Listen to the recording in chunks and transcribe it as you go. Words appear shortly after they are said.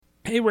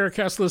Hey,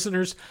 Rarecast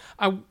listeners.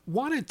 I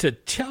wanted to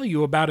tell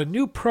you about a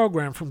new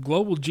program from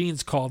Global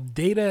Genes called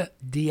Data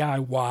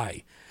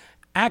DIY.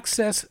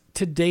 Access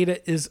to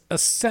data is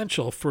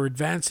essential for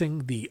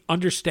advancing the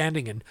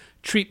understanding and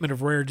treatment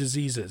of rare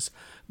diseases.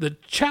 The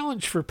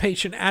challenge for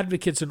patient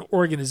advocates and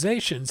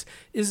organizations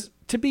is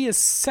to be as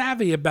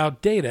savvy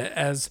about data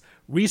as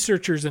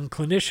researchers and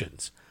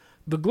clinicians.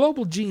 The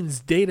Global Genes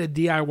Data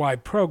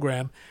DIY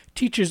program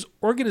teaches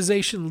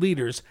organization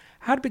leaders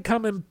how to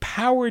become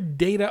empowered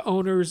data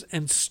owners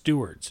and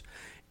stewards.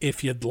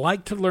 If you'd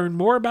like to learn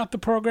more about the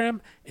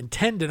program,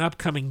 attend an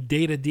upcoming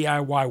Data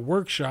DIY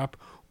workshop,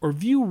 or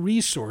view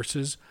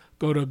resources,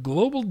 go to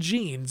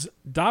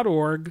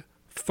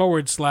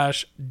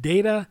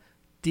globalgenes.org/data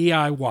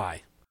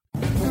DIY.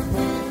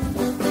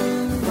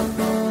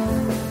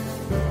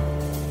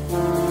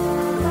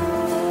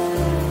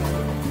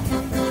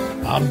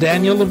 I'm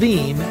Daniel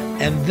Levine,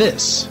 and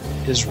this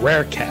is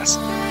Rarecast.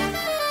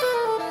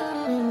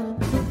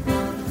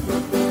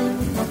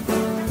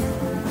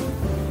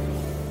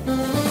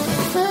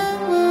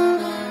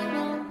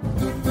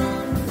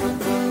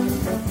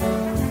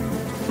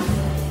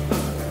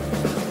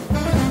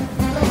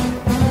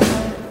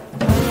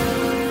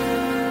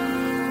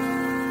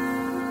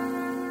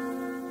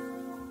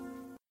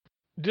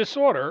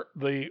 Disorder,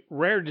 the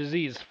Rare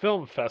Disease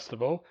Film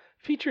Festival,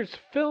 features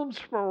films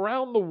from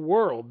around the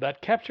world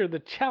that capture the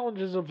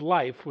challenges of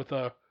life with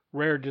a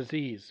rare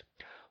disease.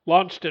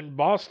 Launched in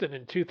Boston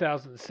in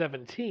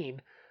 2017,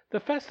 the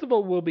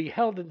festival will be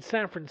held in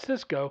San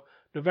Francisco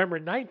November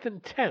 9th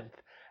and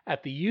 10th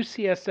at the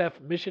UCSF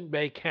Mission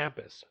Bay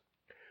campus.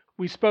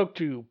 We spoke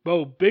to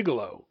Bo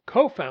Bigelow,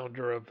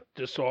 co-founder of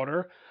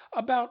Disorder,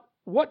 about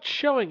what's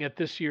showing at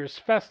this year's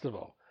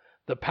festival,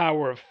 the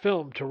power of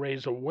film to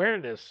raise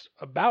awareness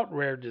about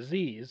rare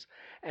disease,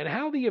 and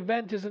how the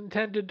event is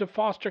intended to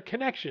foster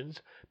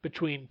connections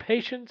between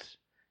patients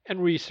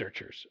and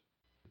researchers.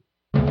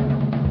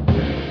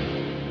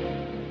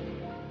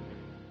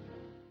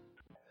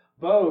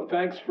 Bo,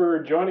 thanks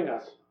for joining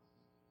us.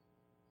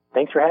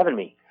 Thanks for having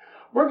me.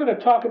 We're going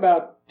to talk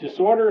about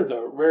Disorder,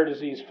 the Rare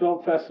Disease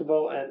Film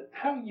Festival, and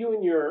how you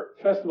and your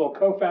festival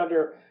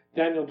co-founder,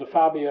 Daniel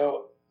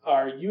DeFabio,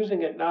 are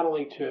using it not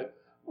only to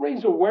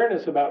raise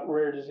awareness about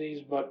rare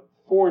disease, but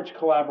forge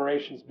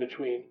collaborations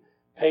between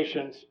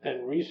patients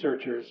and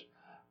researchers.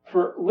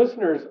 For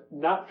listeners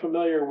not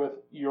familiar with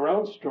your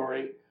own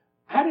story,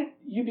 how did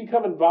you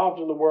become involved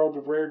in the world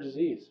of rare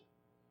disease?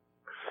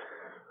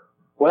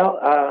 Well,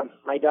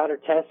 my daughter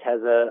Tess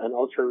has an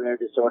ultra-rare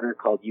disorder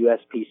called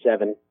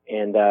USP7,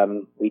 and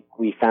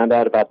we found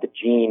out about the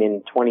gene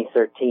in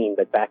 2013,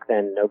 but back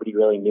then nobody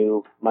really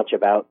knew much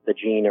about the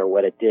gene or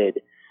what it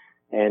did.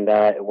 And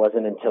it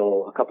wasn't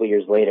until a couple of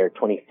years later,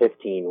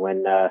 2015,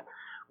 when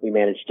we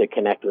managed to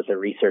connect with a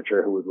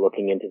researcher who was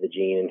looking into the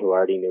gene and who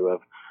already knew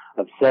of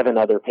 7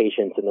 other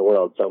patients in the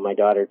world. So my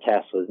daughter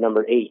Tess was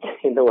number 8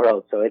 in the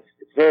world. So it's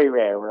very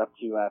rare. We're up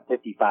to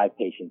 55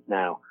 patients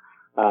now.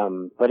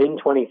 But in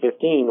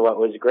 2015, what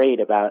was great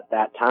about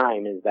that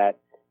time is that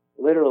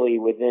literally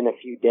within a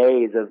few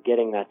days of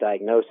getting that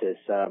diagnosis,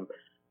 I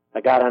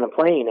got on a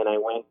plane and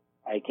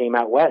I came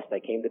out west. I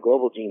came to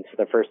Global Genes for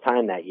the first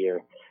time that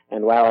year.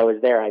 And while I was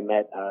there, I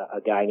met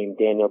a guy named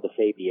Daniel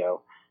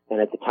DeFabio.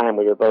 And at the time,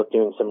 we were both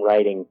doing some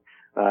writing.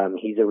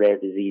 He's a rare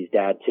disease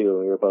dad, too. And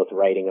we were both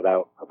writing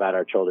about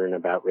our children,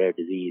 about rare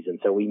disease. And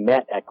so we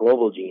met at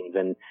Global Genes.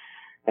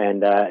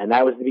 And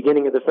that was the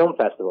beginning of the film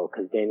festival,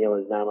 because Daniel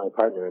is now my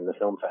partner in the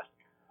film festival.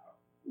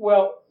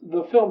 Well,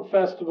 the film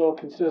festival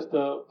consists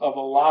of a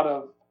lot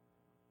of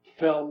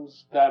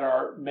films that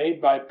are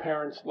made by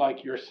parents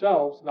like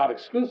yourselves, not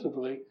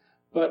exclusively,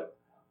 but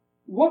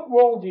what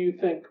role do you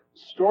think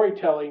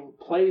storytelling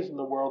plays in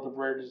the world of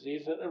rare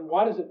disease, and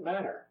why does it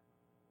matter?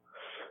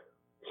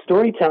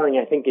 Storytelling,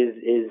 I think,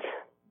 is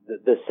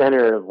the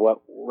center of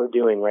what we're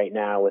doing right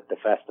now with the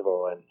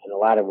festival and a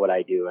lot of what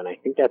I do. And I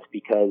think that's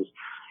because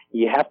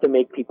you have to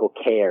make people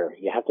care.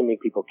 You have to make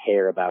people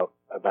care about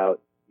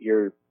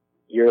your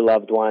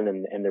loved one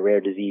and the rare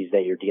disease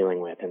that you're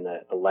dealing with and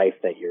the life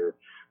that you're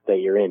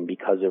in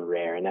because of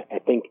rare. And I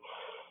think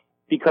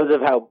because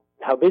of how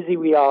busy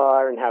we all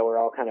are and how we're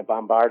all kind of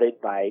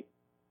bombarded by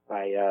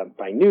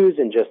news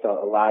and just a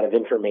lot of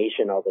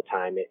information all the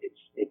time,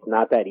 it's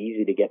not that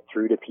easy to get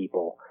through to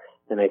people.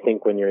 And I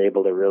think when you're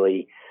able to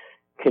really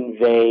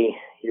convey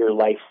your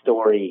life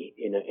story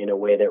in a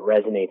way that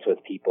resonates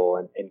with people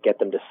and get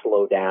them to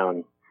slow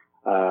down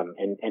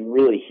and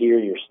really hear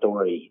your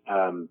story,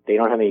 they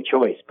don't have any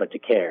choice but to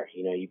care.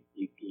 You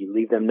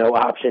leave them no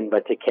option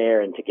but to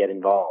care and to get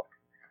involved.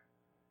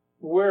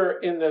 We're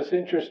in this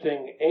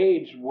interesting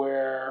age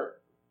where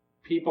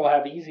people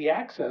have easy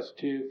access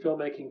to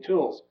filmmaking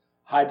tools,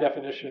 high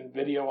definition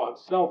video on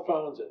cell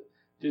phones and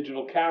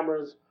digital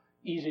cameras,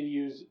 easy to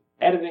use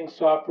editing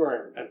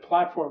software and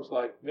platforms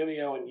like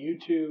Vimeo and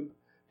YouTube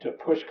to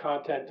push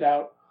content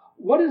out.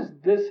 What is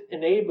this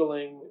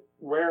enabling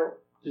rare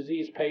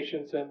disease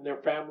patients and their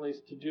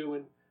families to do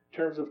in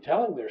terms of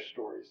telling their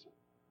stories?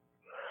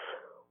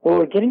 Well,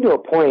 we're getting to a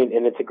point,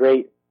 and it's a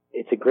great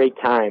it's a great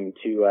time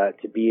to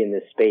be in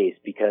this space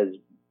because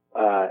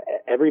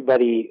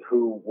everybody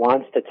who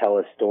wants to tell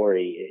a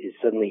story is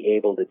suddenly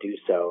able to do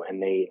so,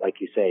 and they, like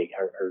you say,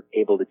 are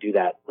able to do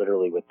that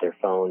literally with their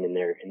phone in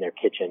their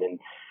kitchen. And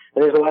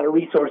there's a lot of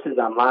resources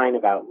online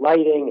about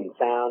lighting and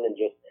sound, and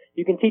just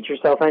you can teach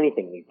yourself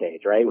anything these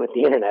days, right, with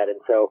the internet. And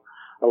so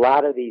a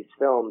lot of these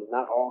films,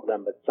 not all of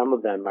them, but some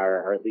of them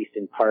are at least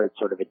in part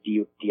sort of a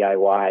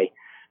DIY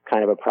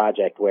kind of a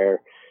project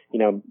where, you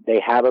know, they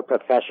have a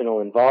professional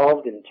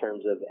involved in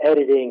terms of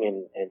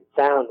editing and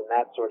sound and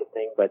that sort of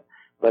thing, but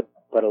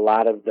a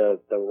lot of the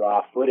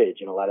raw footage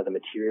and a lot of the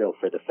material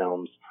for the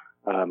films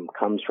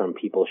comes from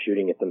people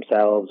shooting it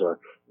themselves, or,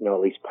 you know,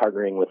 at least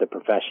partnering with a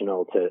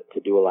professional to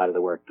do a lot of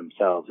the work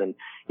themselves. And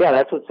yeah,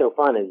 that's what's so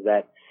fun, is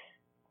that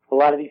a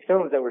lot of these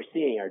films that we're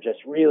seeing are just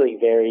really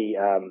very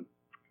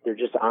they're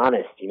just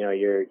honest. You know,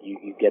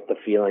 you get the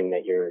feeling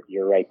that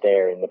you're right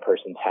there in the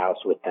person's house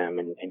with them,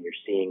 and you're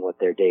seeing what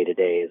their day to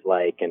day is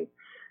like, and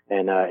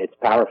it's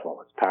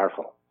powerful. It's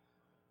powerful.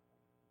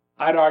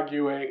 I'd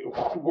argue a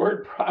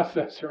word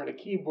processor and a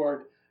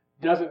keyboard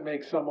doesn't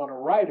make someone a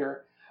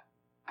writer.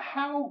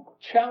 How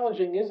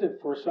challenging is it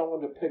for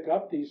someone to pick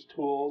up these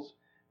tools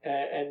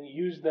and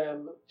use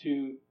them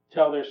to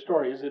tell their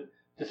story? Is it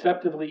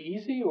deceptively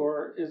easy,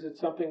 or is it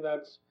something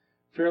that's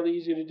fairly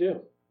easy to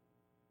do?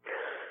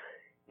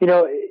 You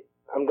know,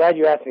 I'm glad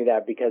you asked me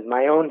that, because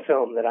my own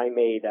film that I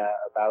made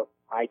about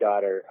my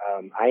daughter,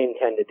 I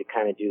intended to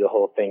kind of do the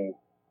whole thing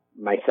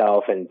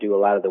myself and do a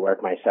lot of the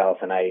work myself.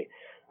 And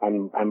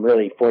I'm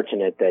really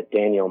fortunate that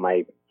Daniel,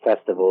 my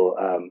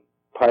festival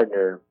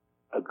partner,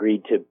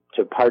 agreed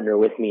to partner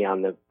with me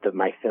on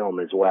my film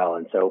as well.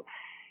 And so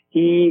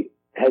he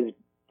has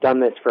done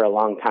this for a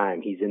long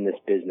time. He's in this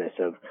business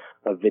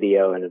of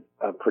video and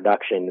of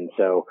production. And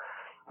so,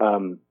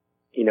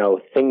 you know,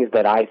 things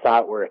that I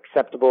thought were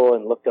acceptable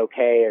and looked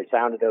okay or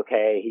sounded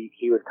okay,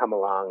 he would come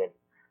along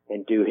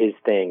and do his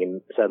thing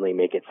and suddenly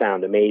make it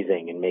sound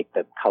amazing and make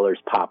the colors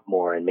pop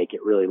more and make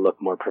it really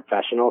look more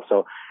professional.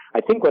 So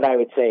I think what I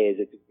would say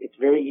is it's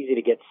very easy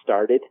to get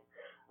started.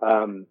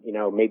 You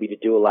know, maybe to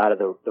do a lot of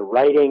the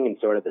writing and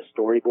sort of the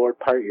storyboard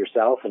part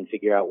yourself and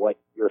figure out what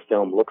your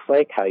film looks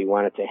like, how you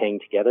want it to hang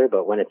together.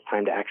 But when it's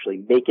time to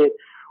actually make it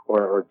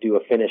or do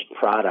a finished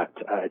product,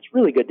 it's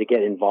really good to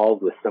get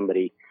involved with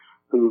somebody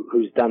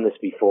who's done this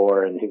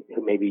before and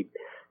who maybe,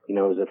 you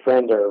know, is a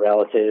friend or a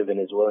relative and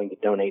is willing to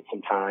donate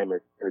some time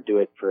or do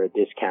it for a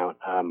discount.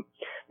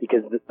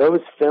 Because those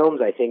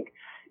films, I think,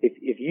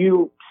 if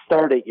you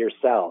start it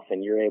yourself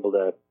and you're able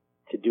to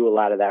do a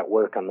lot of that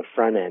work on the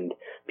front end,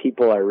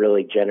 people are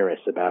really generous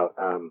about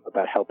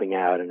helping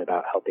out and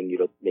about helping you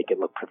to make it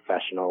look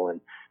professional and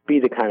be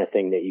the kind of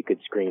thing that you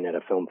could screen at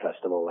a film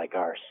festival like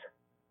ours.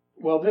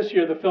 Well, this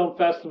year the film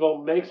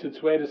festival makes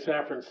its way to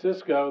San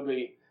Francisco.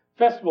 The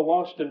festival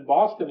launched in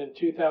Boston in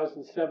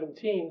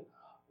 2017.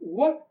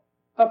 What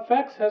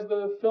effects has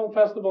the film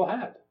festival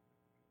had?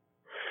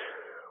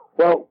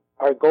 Well,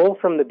 our goal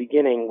from the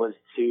beginning was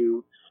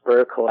to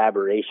spur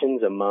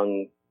collaborations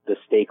among the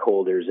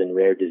stakeholders in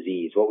rare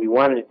disease. What we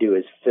wanted to do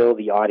is fill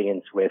the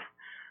audience with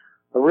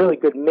a really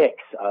good mix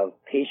of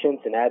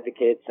patients and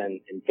advocates and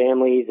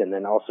families, and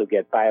then also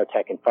get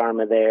biotech and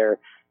pharma there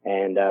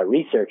and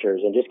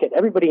researchers, and just get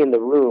everybody in the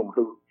room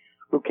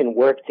who can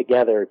work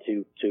together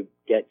to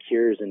get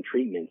cures and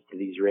treatments to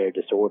these rare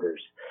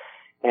disorders.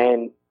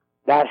 And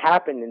that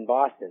happened in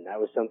Boston. That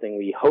was something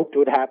we hoped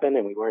would happen,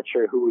 and we weren't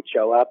sure who would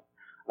show up.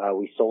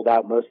 We sold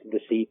out most of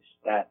the seats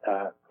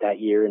that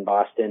year in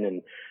Boston,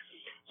 and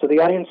so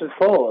the audience was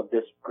full of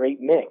this great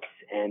mix,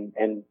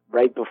 and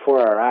right before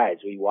our eyes,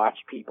 we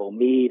watched people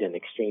meet and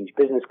exchange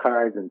business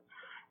cards, and,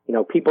 you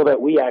know, people that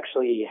we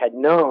actually had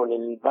known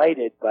and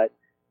invited, but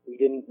we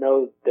didn't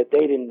know that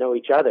they didn't know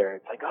each other.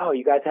 It's like, oh,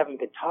 you guys haven't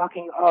been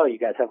talking? Oh, you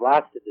guys have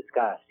lots to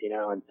discuss, you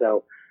know? And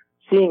so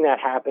seeing that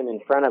happen in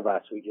front of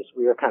us,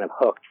 we were kind of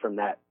hooked from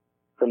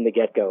the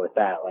get-go with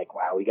that. Like,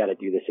 wow, we got to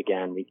do this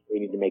again. We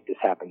need to make this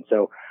happen.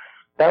 So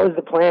that was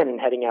the plan in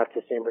heading out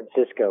to San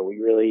Francisco.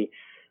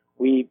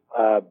 We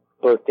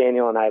both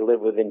Daniel and I live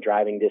within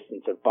driving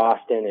distance of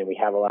Boston, and we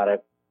have a lot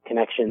of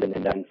connections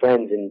and done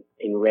friends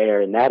in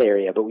rare in that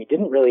area, but we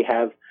didn't really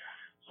have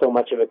so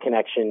much of a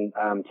connection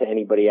to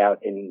anybody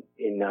out in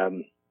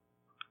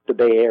the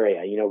Bay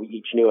Area. You know, we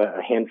each knew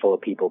a handful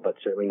of people, but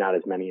certainly not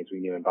as many as we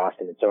knew in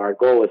Boston. And so our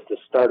goal was to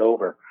start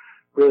over,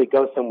 really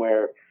go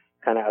somewhere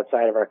kind of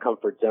outside of our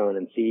comfort zone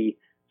and see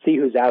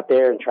who's out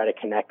there and try to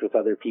connect with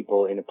other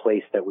people in a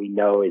place that we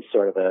know is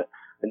sort of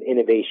an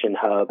innovation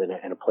hub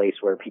and a place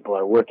where people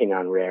are working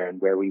on rare and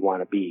where we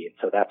want to be. And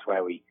so that's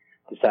why we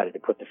decided to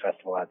put the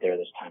festival out there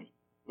this time.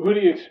 Who do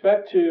you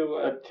expect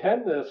to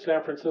attend the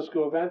San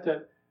Francisco event,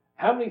 and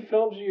how many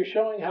films are you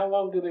showing? How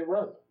long do they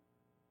run?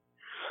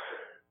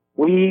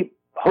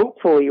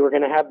 Hopefully we're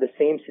going to have the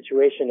same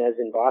situation as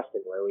in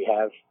Boston, where we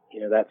have,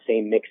 you know, that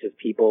same mix of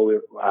people.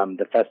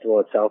 The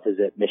festival itself is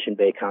at Mission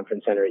Bay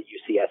Conference Center at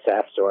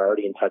UCSF, so we're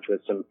already in touch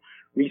with some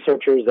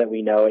researchers that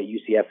we know at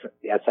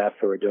UCSF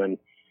who are doing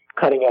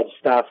cutting edge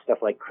stuff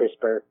like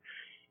CRISPR.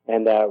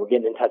 And we're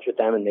getting in touch with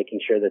them and making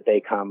sure that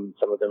they come.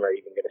 Some of them are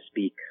even going to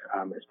speak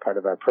as part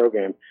of our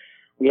program.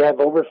 We have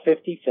over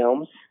 50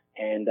 films,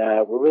 and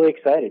we're really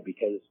excited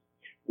because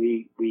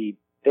we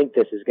think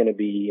this is going to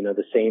be,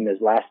 the same as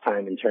last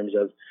time in terms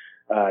of,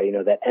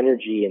 that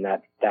energy and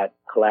that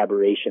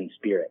collaboration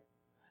spirit.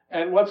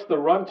 And what's the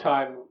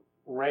runtime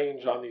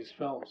range on these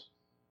films?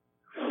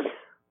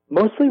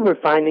 Mostly we're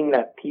finding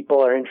that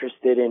people are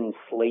interested in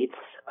slates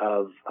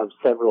of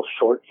several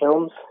short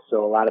films.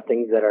 So a lot of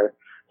things that are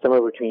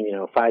somewhere between,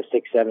 5,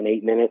 6, 7,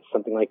 8 minutes,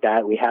 something like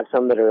that. We have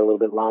some that are a little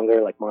bit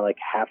longer, like more like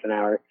half an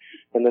hour.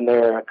 And then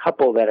there are a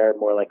couple that are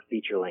more like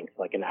feature length,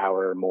 like an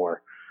hour or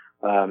more.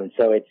 And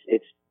so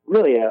it's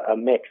really a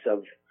mix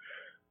of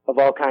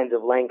all kinds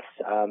of lengths.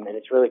 And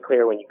it's really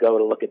clear when you go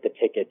to look at the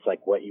tickets,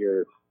 like what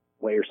you're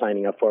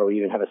signing up for. We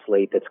even have a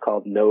slate that's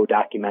called No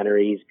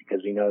Documentaries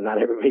because we know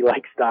not everybody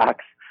likes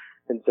docs.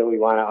 And so we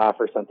want to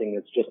offer something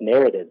that's just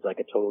narratives, like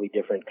a totally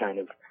different kind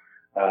of,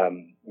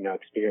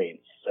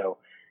 experience. So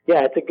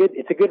yeah,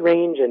 it's a good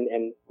range,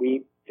 and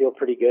we feel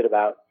pretty good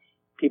about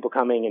people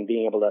coming and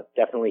being able to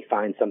definitely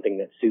find something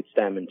that suits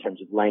them in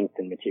terms of length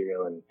and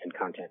material and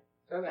content.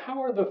 And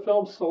how are the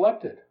films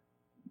selected?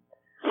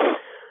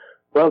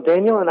 Well,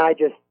 Daniel and I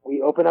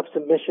we open up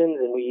submissions,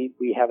 and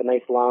we have a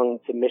nice long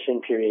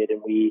submission period,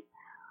 and we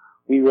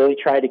really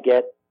try to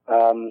get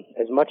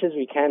as much as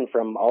we can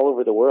from all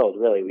over the world,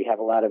 really. We have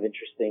a lot of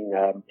interesting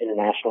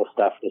international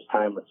stuff this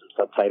time with some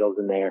subtitles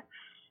in there.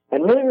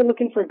 And really we're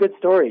looking for good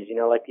stories,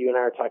 like you and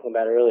I were talking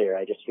about earlier.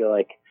 I just feel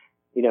like,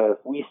 if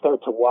we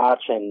start to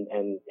watch and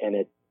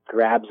it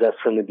grabs us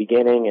from the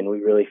beginning and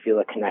we really feel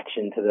a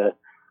connection to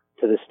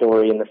the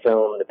story in the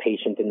film, the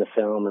patient in the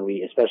film, and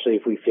especially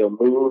if we feel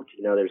moved,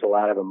 there's a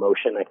lot of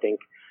emotion, I think,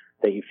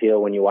 that you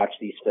feel when you watch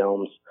these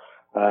films.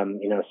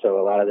 So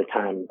a lot of the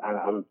time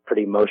I'm a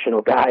pretty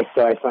emotional guy.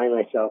 So I find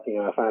myself,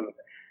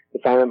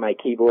 if I'm at my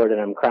keyboard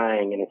and I'm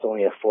crying and it's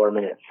only a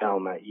 4-minute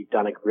film, you've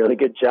done a really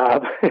good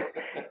job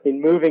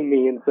in moving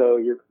me. And so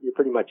you're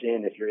pretty much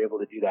in if you're able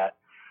to do that.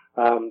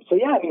 So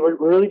yeah, we're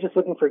really just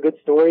looking for good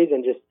stories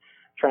and just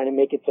trying to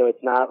make it so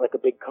it's not like a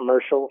big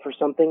commercial for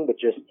something, but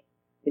just,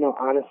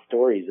 honest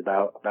stories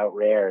about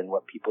rare and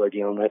what people are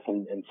dealing with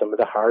and some of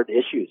the hard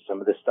issues, some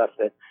of the stuff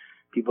that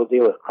people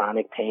deal with,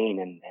 chronic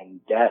pain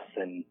and death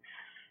and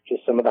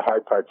just some of the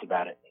hard parts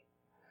about it.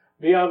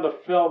 Beyond the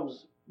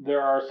films,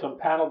 there are some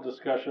panel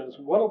discussions.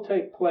 What will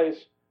take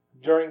place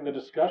during the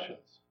discussions?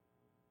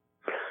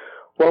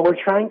 Well,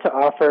 we're trying to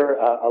offer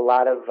a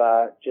lot of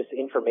just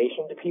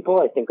information to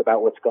people, I think,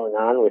 about what's going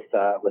on with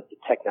the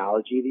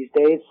technology these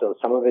days. So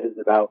some of it is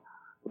about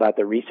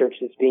the research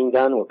that's being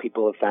done, what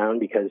people have found,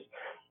 because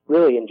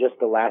really in just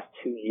the last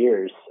 2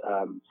 years,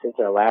 since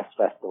our last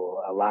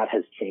festival, a lot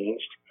has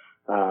changed.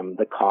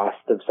 The cost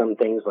of some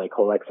things like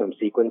whole exome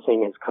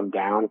sequencing has come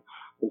down.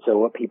 And so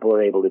what people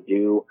are able to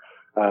do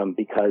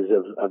because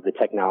of the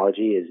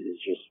technology is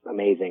just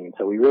amazing. And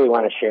so we really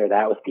want to share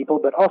that with people.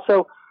 But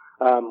also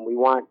we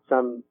want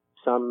some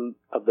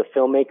of the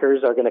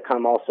filmmakers are going to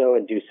come also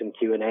and do some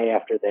Q&A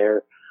after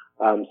their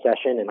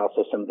session. And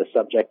also some of the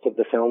subjects of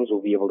the films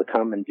will be able to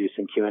come and do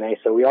some Q&A.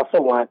 So we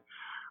also want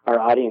our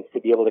audience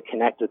to be able to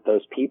connect with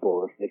those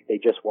people. If they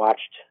just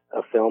watched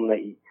a film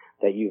that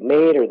you've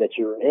made or that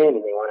you're in and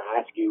they want to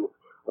ask you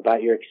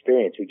about your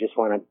experience, we just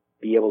want to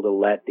be able to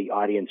let the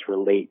audience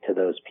relate to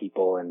those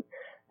people and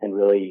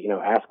really,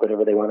 ask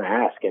whatever they want to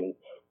ask. And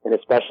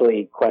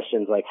especially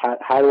questions like,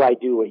 how do I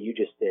do what you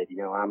just did?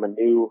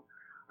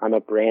 I'm a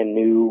brand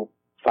new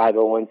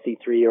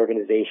 501c3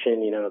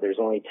 organization. There's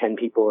only 10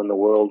 people in the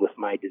world with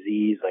my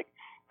disease. Like,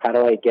 how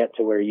do I get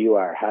to where you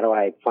are? How do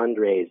I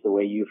fundraise the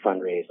way you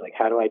fundraise? Like,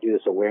 how do I do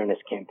this awareness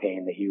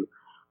campaign that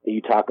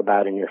you talk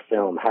about in your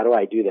film? How do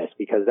I do this?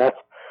 Because that's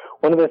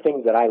one of the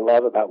things that I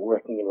love about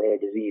working in rare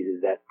disease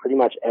is that pretty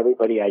much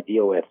everybody I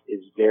deal with is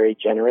very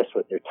generous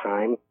with their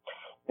time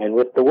and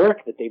with the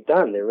work that they've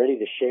done. They're ready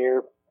to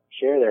share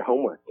their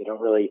homework. They don't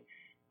really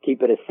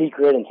keep it a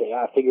secret and say,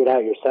 figure it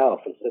out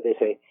yourself. Instead they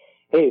say,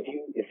 hey,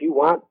 if you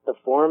want the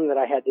form that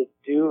I had to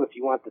do, if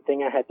you want the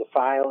thing I had to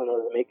file in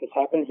order to make this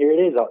happen, here it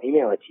is. I'll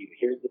email it to you.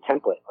 Here's the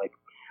template. Like,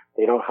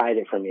 they don't hide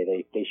it from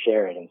you. They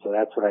share it. And so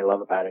that's what I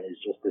love about it, is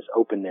just this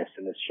openness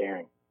and this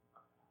sharing.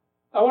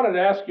 I wanted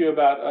to ask you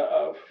about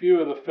a few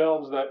of the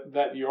films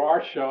that you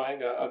are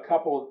showing. A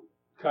couple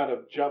kind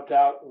of jumped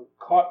out and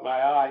caught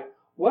my eye.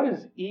 What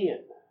is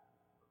Ian?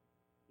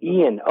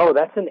 Ian. Oh,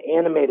 that's an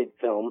animated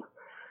film.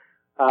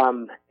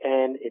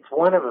 And it's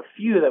one of a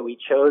few that we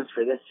chose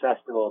for this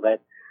festival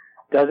that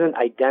doesn't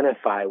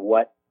identify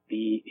what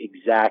the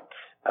exact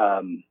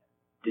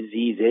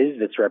disease is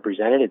that's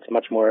represented. It's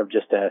much more of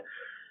just a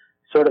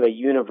sort of a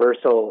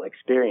universal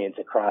experience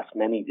across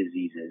many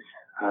diseases.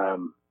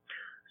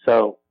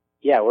 So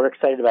yeah, we're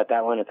excited about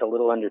that one. It's a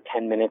little under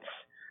 10 minutes.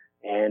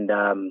 And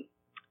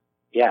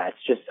it's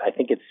just, I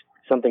think it's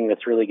something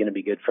that's really going to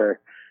be good for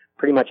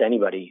pretty much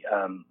anybody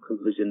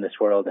who's in this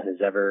world and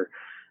has ever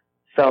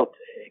felt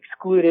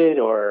excluded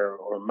or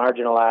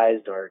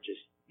marginalized, or just,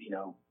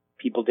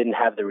 people didn't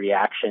have the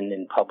reaction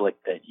in public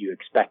that you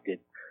expected.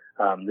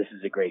 This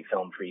is a great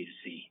film for you to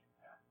see.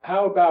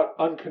 How about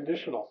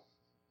Unconditional?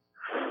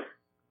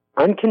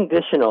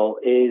 Unconditional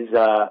is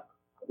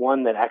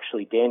one that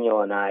actually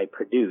Daniel and I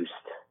produced.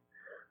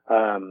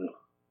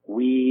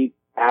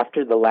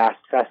 After the last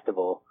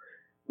festival,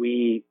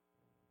 we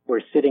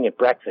were sitting at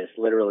breakfast,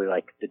 literally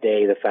like the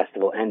day the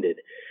festival ended,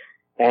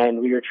 and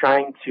we were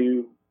trying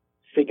to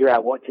figure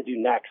out what to do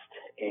next.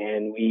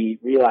 And we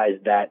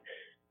realized that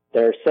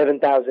there are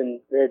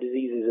 7,000 rare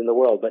diseases in the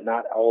world, but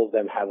not all of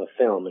them have a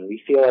film. And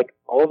we feel like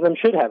all of them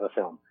should have a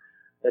film.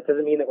 That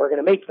doesn't mean that we're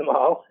going to make them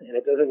all, and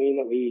it doesn't mean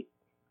that we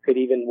could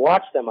even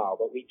watch them all,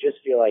 but we just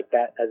feel like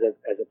that as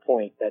a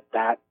point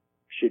that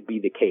should be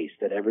the case,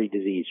 that every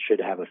disease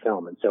should have a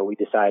film. And so we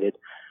decided,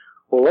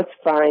 well, let's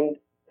find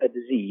a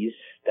disease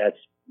that's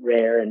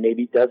rare and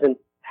maybe doesn't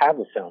have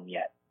a film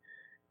yet.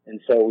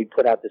 And so we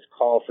put out this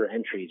call for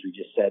entries. We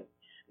just said,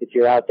 if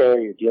you're out there,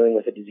 you're dealing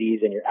with a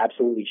disease and you're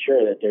absolutely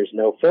sure that there's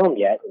no film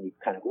yet, and you've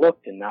kind of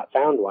looked and not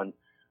found one,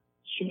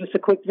 shoot us a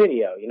quick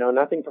video,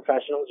 nothing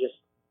professional, just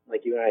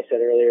like you and I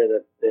said earlier,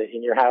 the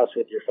in your house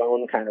with your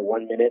phone, kind of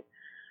 1 minute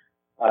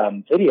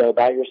video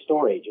about your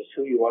story, just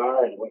who you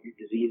are and what your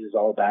disease is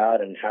all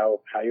about and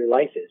how your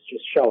life is.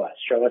 Just show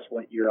us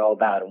what you're all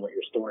about and what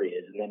your story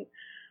is. And then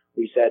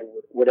we said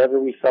whatever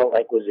we felt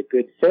like was a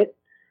good fit,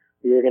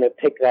 we were going to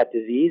pick that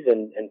disease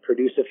and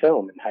produce a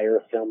film and hire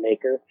a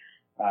filmmaker.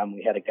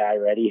 We had a guy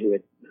ready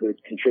who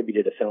had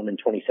contributed a film in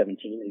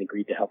 2017 and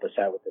agreed to help us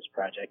out with this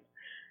project.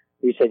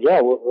 We said,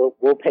 yeah,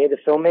 we'll pay the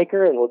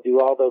filmmaker and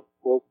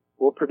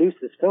we'll produce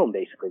this film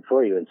basically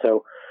for you. And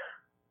so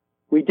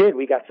we did.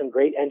 We got some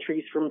great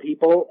entries from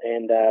people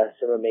and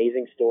some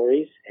amazing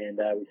stories, and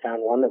we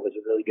found one that was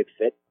a really good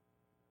fit.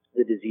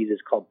 The disease is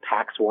called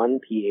PAX1,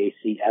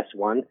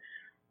 PACS1,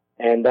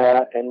 and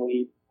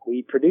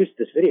we produced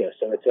this video.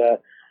 So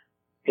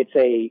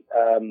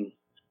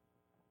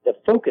the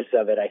focus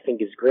of it, I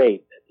think, is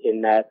great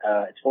in that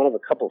it's one of a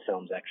couple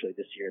films actually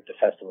this year at the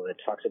festival that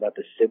talks about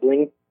the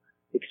sibling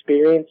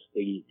experience,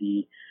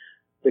 the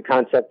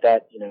concept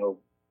that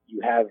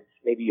you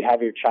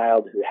have your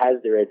child who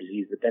has the rare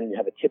disease, but then you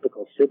have a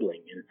typical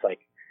sibling, and it's like,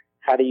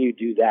 how do you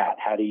do that?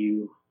 How do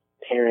you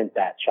parent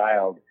that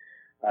child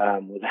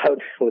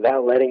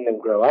without letting them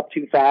grow up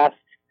too fast?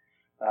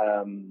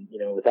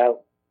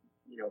 Without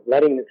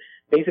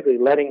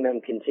letting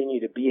them continue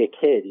to be a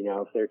kid.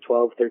 If they're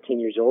 12, 13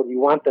 years old, you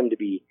want them to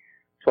be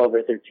 12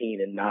 or 13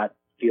 and not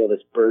feel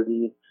this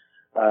burden,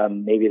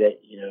 maybe that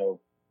you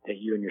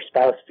and your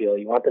spouse feel.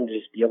 You want them to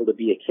just be able to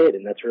be a kid,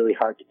 and that's really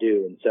hard to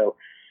do. And so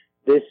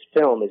this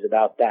film is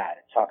about that.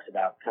 It talks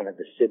about kind of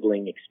the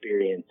sibling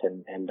experience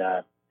and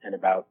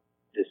about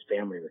this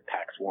family with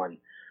PAX1.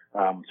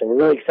 So we're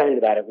really excited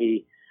about it.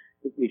 We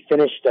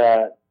finished,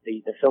 the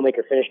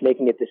filmmaker finished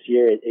making it this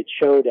year. It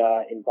showed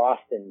in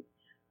Boston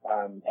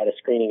at a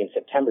screening in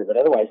September, but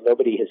otherwise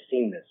nobody has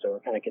seen this. So we're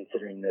kind of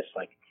considering this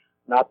like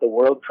not the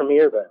world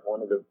premiere, but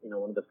one of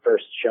the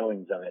first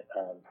showings of it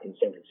in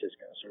San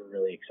Francisco. So we're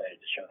really excited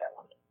to show that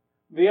one.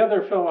 The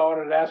other film I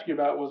wanted to ask you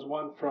about was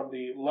one from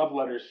the Love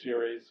Letters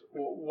series.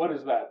 What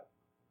is that?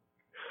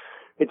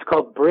 It's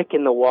called Brick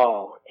in the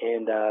Wall,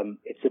 and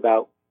it's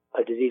about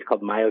a disease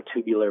called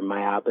myotubular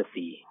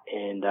myopathy,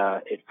 and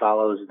it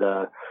follows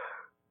the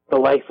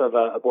life of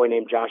a boy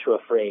named Joshua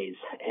Fraze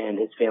and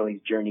his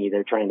family's journey. They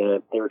were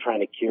trying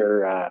to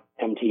cure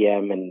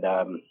MTM, and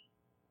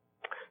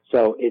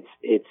so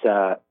it's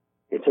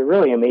a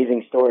really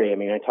amazing story. I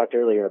mean, I talked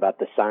earlier about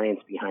the science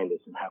behind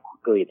this and how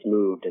quickly it's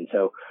moved, and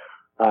so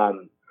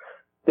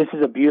this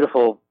is a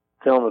beautiful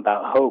film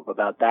about hope,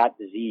 about that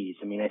disease.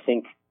 I mean, I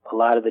think a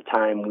lot of the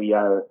time we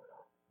are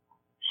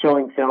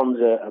showing films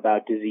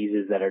about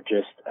diseases that are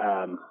just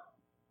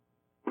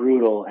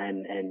brutal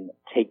and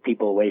take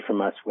people away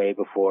from us way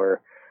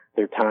before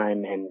their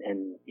time,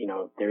 and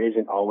there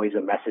isn't always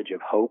a message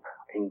of hope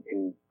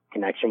in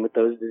connection with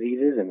those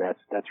diseases, and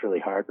that's really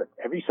hard. But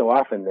every so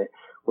often that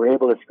we're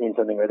able to screen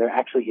something where there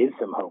actually is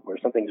some hope, where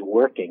something's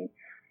working,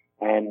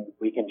 and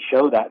we can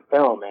show that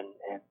film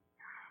and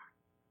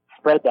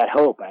spread that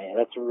hope.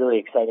 That's a really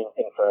exciting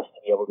thing for us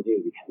to be able to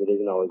do, because it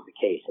isn't always the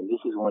case. And this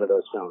is one of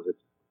those films. It's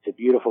a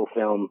beautiful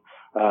film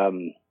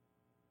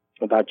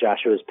about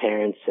Joshua's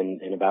parents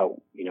and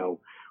about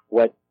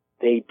what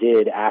they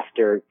did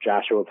after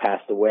Joshua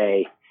passed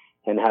away,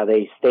 and how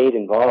they stayed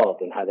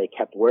involved and how they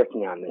kept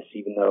working on this,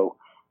 even though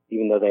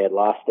they had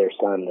lost their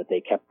son, that they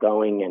kept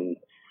going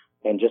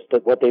and just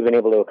what they've been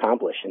able to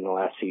accomplish in the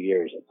last few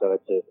years. And so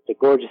it's a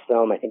gorgeous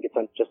film. I think it's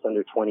just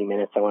under 20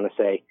 minutes, I want to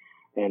say.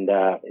 And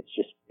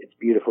it's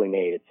beautifully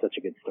made. It's such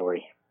a good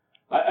story.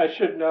 I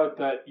should note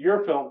that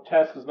your film,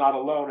 Tess is Not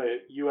Alone, a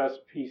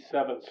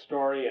USP7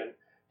 story, and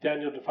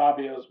Daniel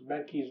DeFabio's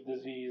Menkes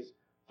disease,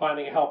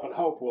 Finding Help and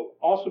Hope, will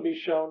also be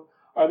shown.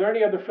 Are there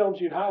any other films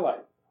you'd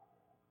highlight?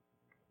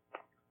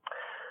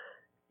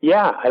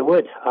 Yeah, I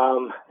would.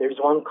 There's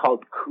one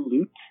called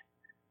Kulut.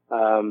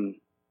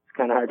 It's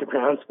kind of hard to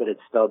pronounce, but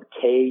it's spelled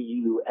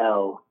Kulut.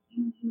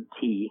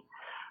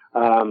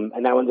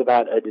 And that one's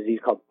about a disease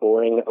called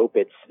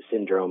Boring-Opitz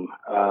syndrome.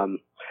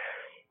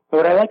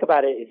 What I like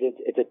about it is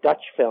it's a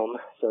Dutch film,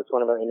 so it's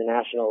one of our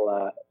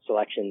international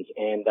selections,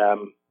 and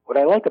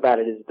what I like about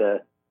it is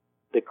the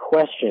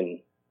question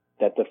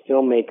that the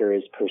filmmaker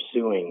is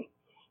pursuing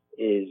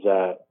is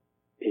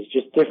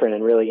just different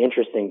and really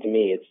interesting to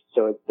me.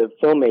 The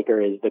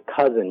filmmaker is the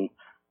cousin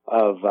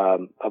of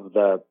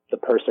the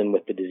person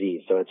with the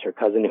disease. So it's her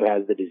cousin who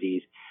has the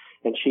disease,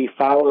 and she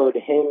followed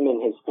him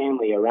and his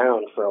family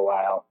around for a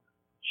while,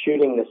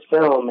 shooting this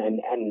film.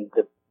 And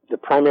the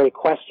primary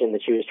question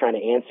that she was trying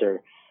to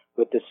answer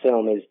with this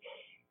film is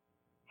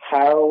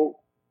how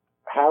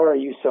are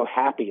you so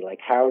happy? Like,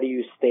 how do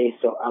you stay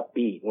so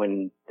upbeat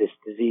when this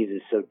disease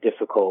is so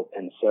difficult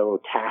and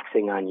so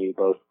taxing on you,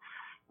 both,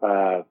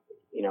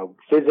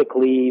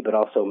 physically, but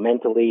also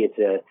mentally? It's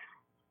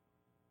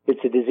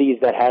a disease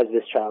that has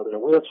this child in a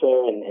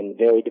wheelchair and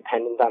very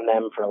dependent on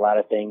them for a lot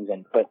of things.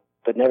 But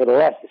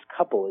nevertheless, this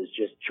couple is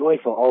just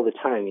joyful all the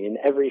time. I mean, in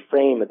every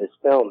frame of this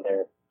film,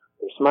 they're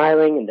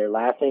smiling and they're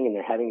laughing and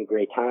they're having a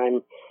great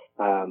time,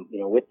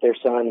 with their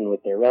son and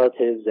with their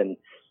relatives. And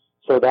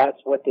so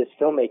that's what this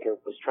filmmaker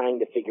was trying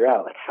to figure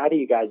out. Like, how do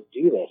you guys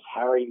do this?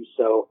 How are you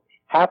so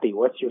happy?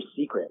 What's your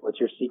secret? What's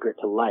your secret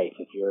to life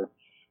if you're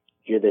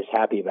this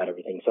happy about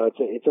everything? So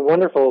it's a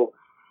wonderful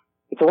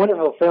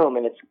film,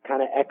 and it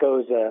kind of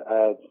echoes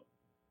a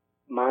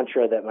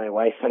mantra that my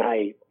wife and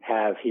I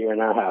have here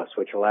in our house,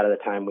 which a lot of the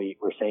time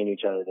we're saying to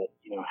each other that,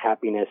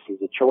 happiness is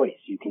a choice.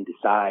 You can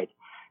decide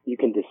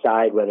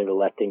whether to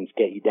let things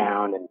get you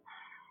down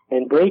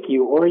and break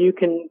you, or you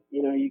can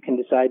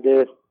decide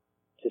to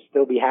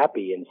still be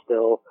happy and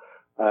still,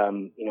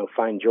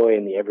 find joy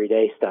in the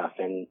everyday stuff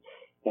and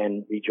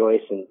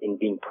rejoice in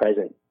being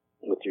present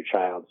with your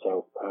child.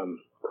 So,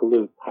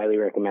 Kalut, highly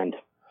recommend.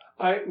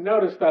 I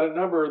noticed that a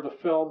number of the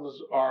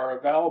films are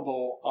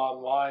available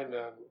online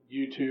on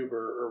YouTube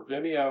or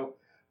Vimeo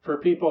for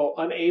people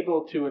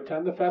unable to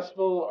attend the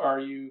festival. Are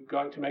you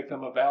going to make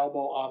them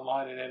available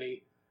online in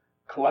any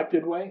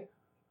collected way?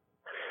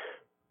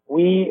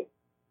 We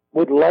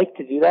would like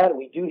to do that.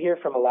 We do hear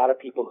from a lot of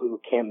people who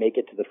can't make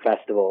it to the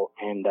festival,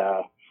 and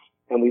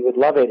we would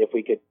love it if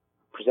we could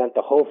present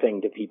the whole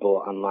thing to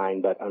people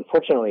online. But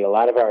unfortunately, a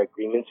lot of our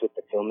agreements with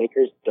the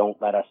filmmakers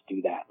don't let us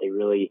do that. They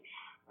really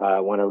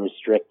want to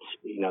restrict,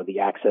 the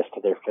access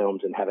to their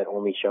films and have it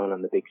only shown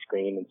on the big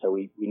screen. And so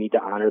we need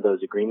to honor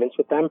those agreements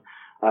with them.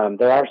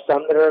 There are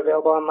some that are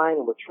available online,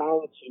 and we're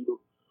trying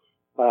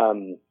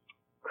to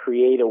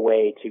create a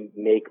way to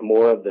make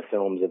more of the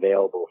films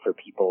available for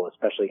people,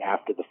 especially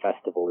after the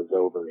festival is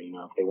over.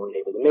 If they weren't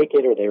able to make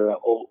it, or they were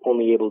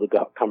only able to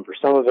come for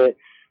some of it,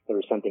 there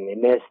was something they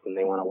missed and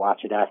they want to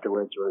watch it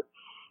afterwards. We're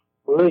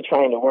really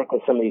trying to work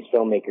with some of these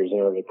filmmakers in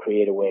order to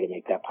create a way to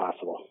make that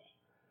possible.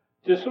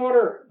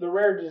 Disorder, the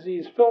Rare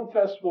Disease Film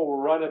Festival,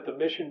 will run at the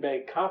Mission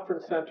Bay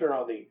Conference Center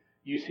on the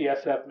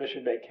UCSF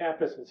Mission Bay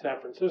campus in San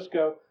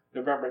Francisco,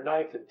 November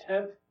 9th and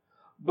 10th.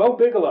 Bo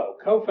Bigelow,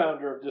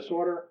 co-founder of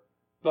Disorder.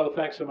 Bo,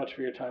 thanks so much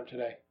for your time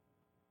today.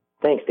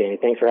 Thanks, Danny.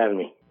 Thanks for having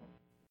me.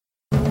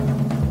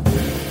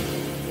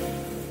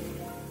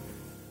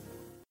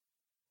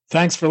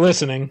 Thanks for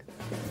listening.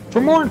 For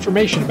more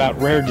information about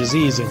rare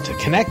disease and to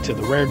connect to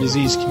the rare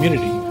disease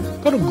community,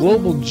 go to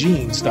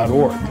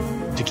globalgenes.org.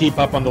 To keep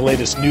up on the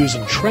latest news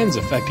and trends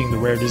affecting the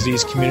rare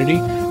disease community,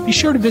 be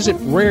sure to visit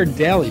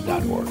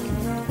raredaily.org.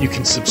 You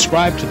can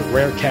subscribe to the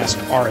Rarecast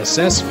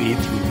RSS feed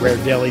through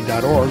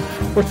raredaily.org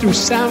or through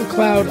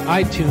SoundCloud,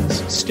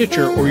 iTunes,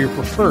 Stitcher, or your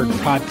preferred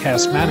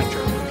podcast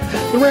manager.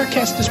 The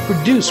Rarecast is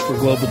produced for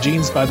Global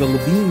Genes by the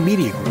Levine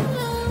Media Group.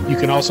 You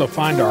can also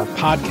find our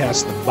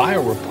podcast, The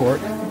Bio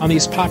Report, on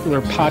these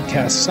popular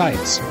podcast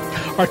sites.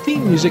 Our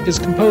theme music is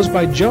composed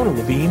by Jonah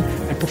Levine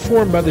and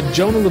performed by the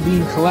Jonah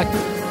Levine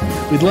Collective.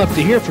 We'd love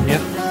to hear from you.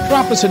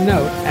 Drop us a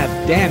note at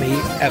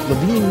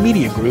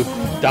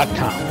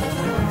danny@levinemediagroup.com.